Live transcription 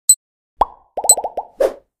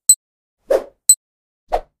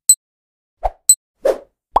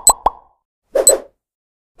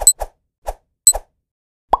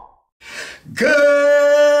Good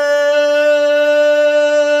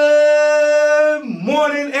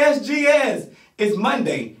morning, SGS. It's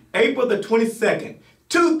Monday, April the 22nd,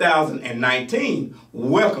 2019.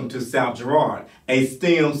 Welcome to South Girard, a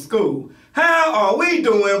STEM school. How are we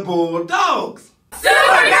doing, Bulldogs? Super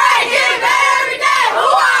great, getting better every day,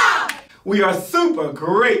 hoo-ah! We are super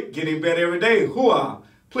great, getting better every day, hoo-ah!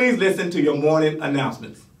 Please listen to your morning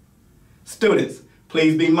announcements. Students,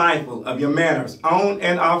 please be mindful of your manners on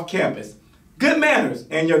and off campus. Good manners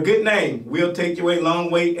and your good name will take you a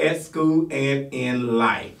long way at school and in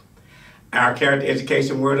life. Our character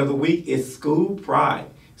education word of the week is school pride.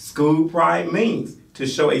 School pride means to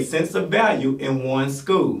show a sense of value in one's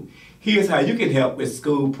school. Here's how you can help with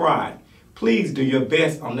school pride. Please do your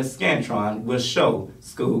best on the Scantron will show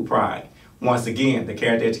school pride. Once again, the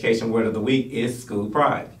character education word of the week is school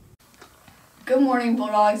pride. Good morning,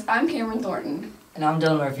 Bulldogs. I'm Cameron Thornton. And I'm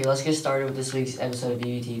Dylan Murphy. Let's get started with this week's episode of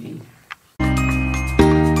BBTV.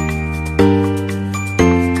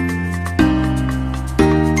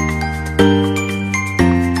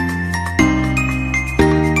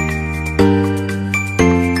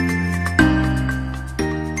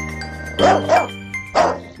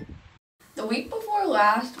 The week before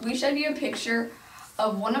last, we showed you a picture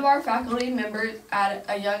of one of our faculty members at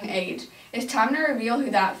a young age. It's time to reveal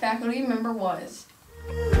who that faculty member was.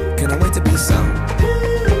 Can I wait to be some?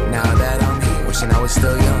 Now that I'm here, wishing I was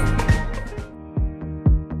still young.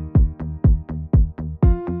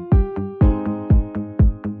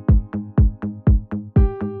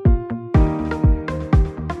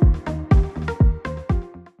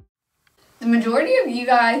 The majority of you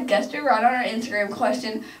guys guessed it right on our Instagram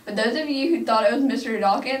question, but those of you who thought it was Mr.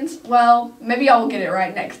 Dawkins, well, maybe y'all will get it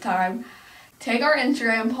right next time. Take our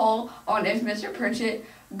Instagram poll on if Mr. Pritchett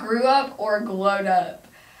grew up or glowed up.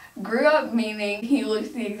 Grew up meaning he looks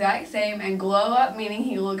the exact same, and glow up meaning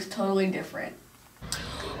he looks totally different.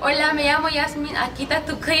 Hola, me llamo Yasmin, aquí está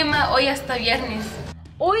tu clima, hoy hasta viernes.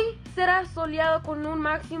 Hoy será soleado con un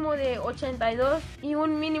máximo de 82 y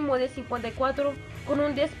un mínimo de 54 con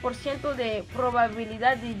un 10% de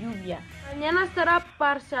probabilidad de lluvia. Mañana estará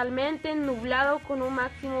parcialmente nublado con un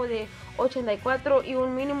máximo de 84 y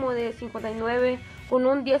un mínimo de 59 con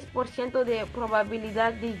un 10% de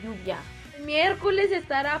probabilidad de lluvia. El miércoles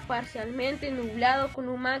estará parcialmente nublado con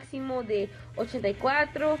un máximo de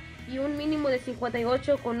 84 y un mínimo de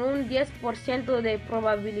 58 con un 10% de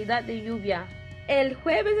probabilidad de lluvia. El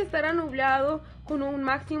jueves estará nublado con un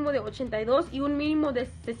máximo de 82 y un mínimo de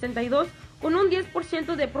 62 con un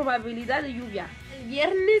 10% de probabilidad de lluvia. El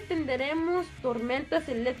viernes tendremos tormentas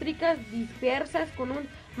eléctricas dispersas con un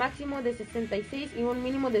máximo de 66 y un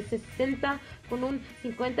mínimo de 60 con un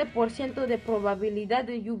 50% de probabilidad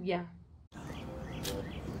de lluvia.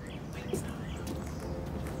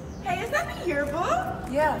 Hey, is that the yearbook?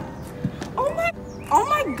 Yeah. Oh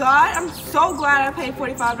my God, I'm so glad I paid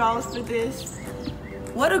 $45 for this.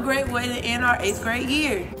 What a great way to end our 8th grade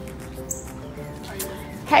year.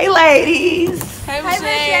 Hey ladies! Hey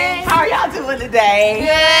Michelle! How are y'all doing today?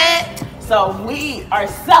 Good! So we are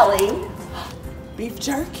selling beef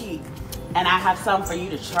jerky, and I have some for you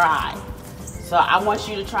to try. So I want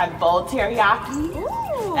you to try bold teriyaki,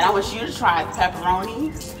 and I want you to try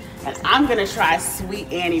pepperoni, and I'm gonna try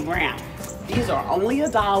sweet Annie Brown. These are only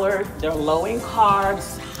 $1. They're low in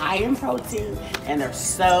carbs, high in protein, and they're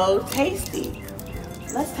so tasty.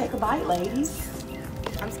 Let's take a bite, ladies.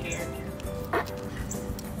 I'm scared.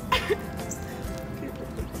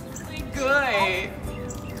 Good.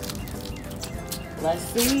 Let's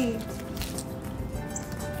see.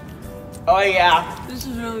 Oh yeah. This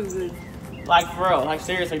is really good. Like for real, like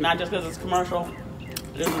seriously, not just because it's commercial.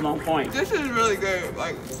 This is on point. This is really good.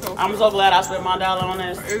 Like so. I'm so glad I spent my dollar on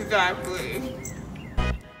this. Exactly.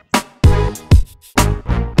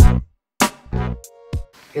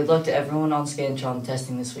 Good luck to everyone on Scantron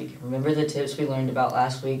testing this week. Remember the tips we learned about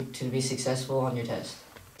last week to be successful on your test.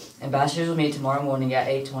 Ambassadors will meet tomorrow morning at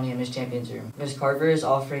 8:20 in Ms. Champion's room. Ms. Carver is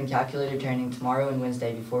offering calculator training tomorrow and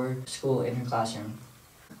Wednesday before school in her classroom.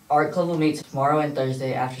 Art Club will meet tomorrow and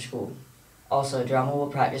Thursday after school. Also, drama will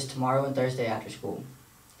practice tomorrow and Thursday after school.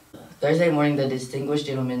 Thursday morning, the distinguished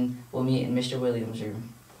gentlemen will meet in Mr. Williams'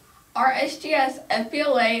 room. Our SGS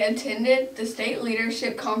FBLA attended the State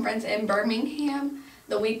Leadership Conference in Birmingham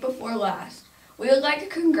the week before last. We would like to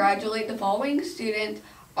congratulate the following students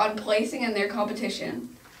on placing in their competition.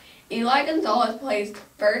 Eli Gonzalez placed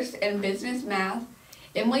first in business math,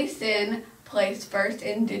 Emily Sin placed first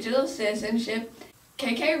in digital citizenship,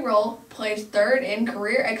 KK Roll placed third in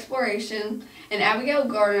career exploration, and Abigail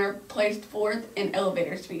Garner placed fourth in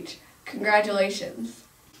elevator speech. Congratulations.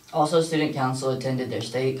 Also, Student Council attended their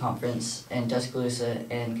state conference in Tuscaloosa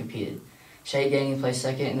and competed. Che Gainey placed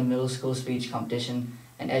second in the middle school speech competition,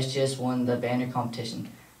 and SGS won the banner competition.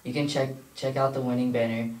 You can check out the winning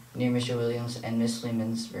banner near Mr. Williams and Miss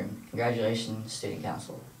Lehman's room. Congratulations, Student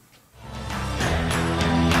Council.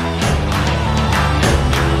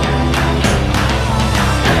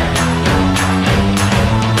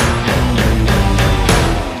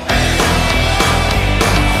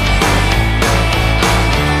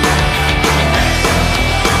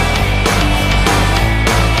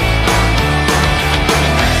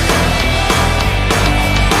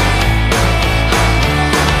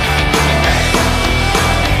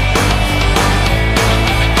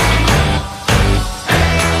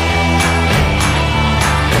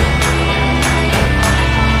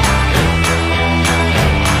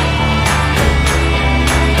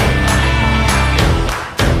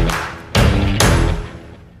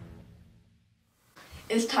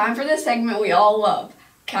 It's time for the segment we all love.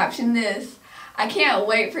 Caption this. I can't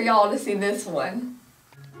wait for y'all to see this one.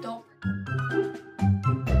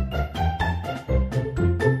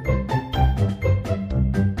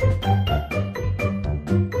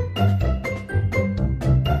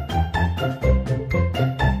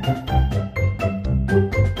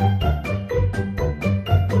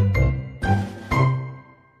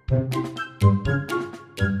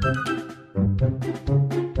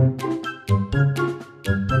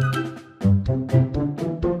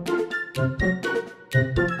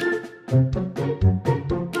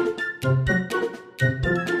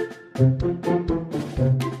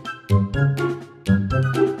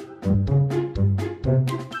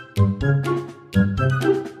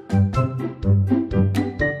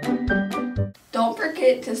 Don't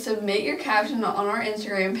forget to submit your caption on our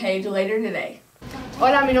Instagram page later today.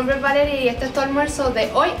 Hola, mi nombre es Valeria y este es tu almuerzo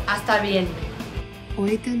de hoy hasta el viernes.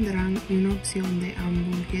 Hoy tendrán una opción de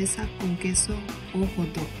hamburguesa con queso o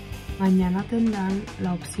hot dog. Mañana tendrán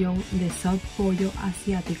la opción de sub pollo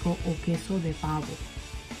asiático o queso de pavo.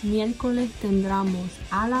 Miércoles tendremos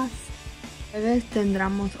alas. Jueves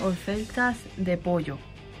tendremos ofertas de pollo.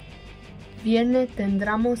 Viernes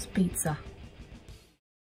tendremos pizza.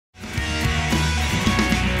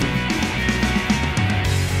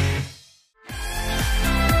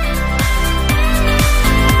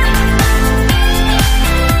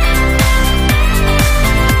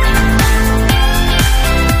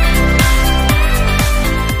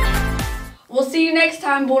 We'll see you next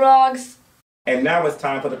time, Bulldogs. And now it's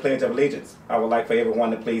time for the Pledge of Allegiance. I would like for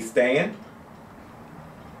everyone to please stand,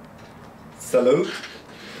 salute,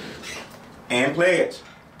 and pledge.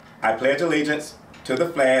 I pledge allegiance to the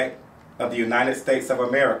flag of the United States of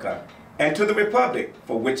America and to the republic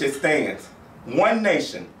for which it stands, one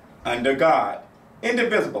nation, under God,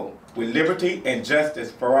 indivisible, with liberty and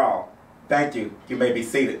justice for all. Thank you. You may be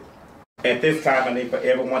seated. At this time, I need for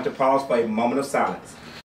everyone to pause for a moment of silence.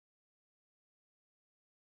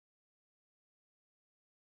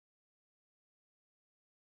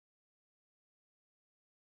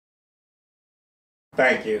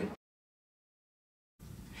 Thank you.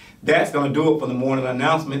 That's going to do it for the morning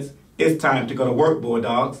announcements. It's time to go to work,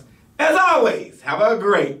 Bulldogs. As always, have a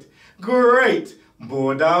great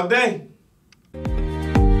Bulldog Day.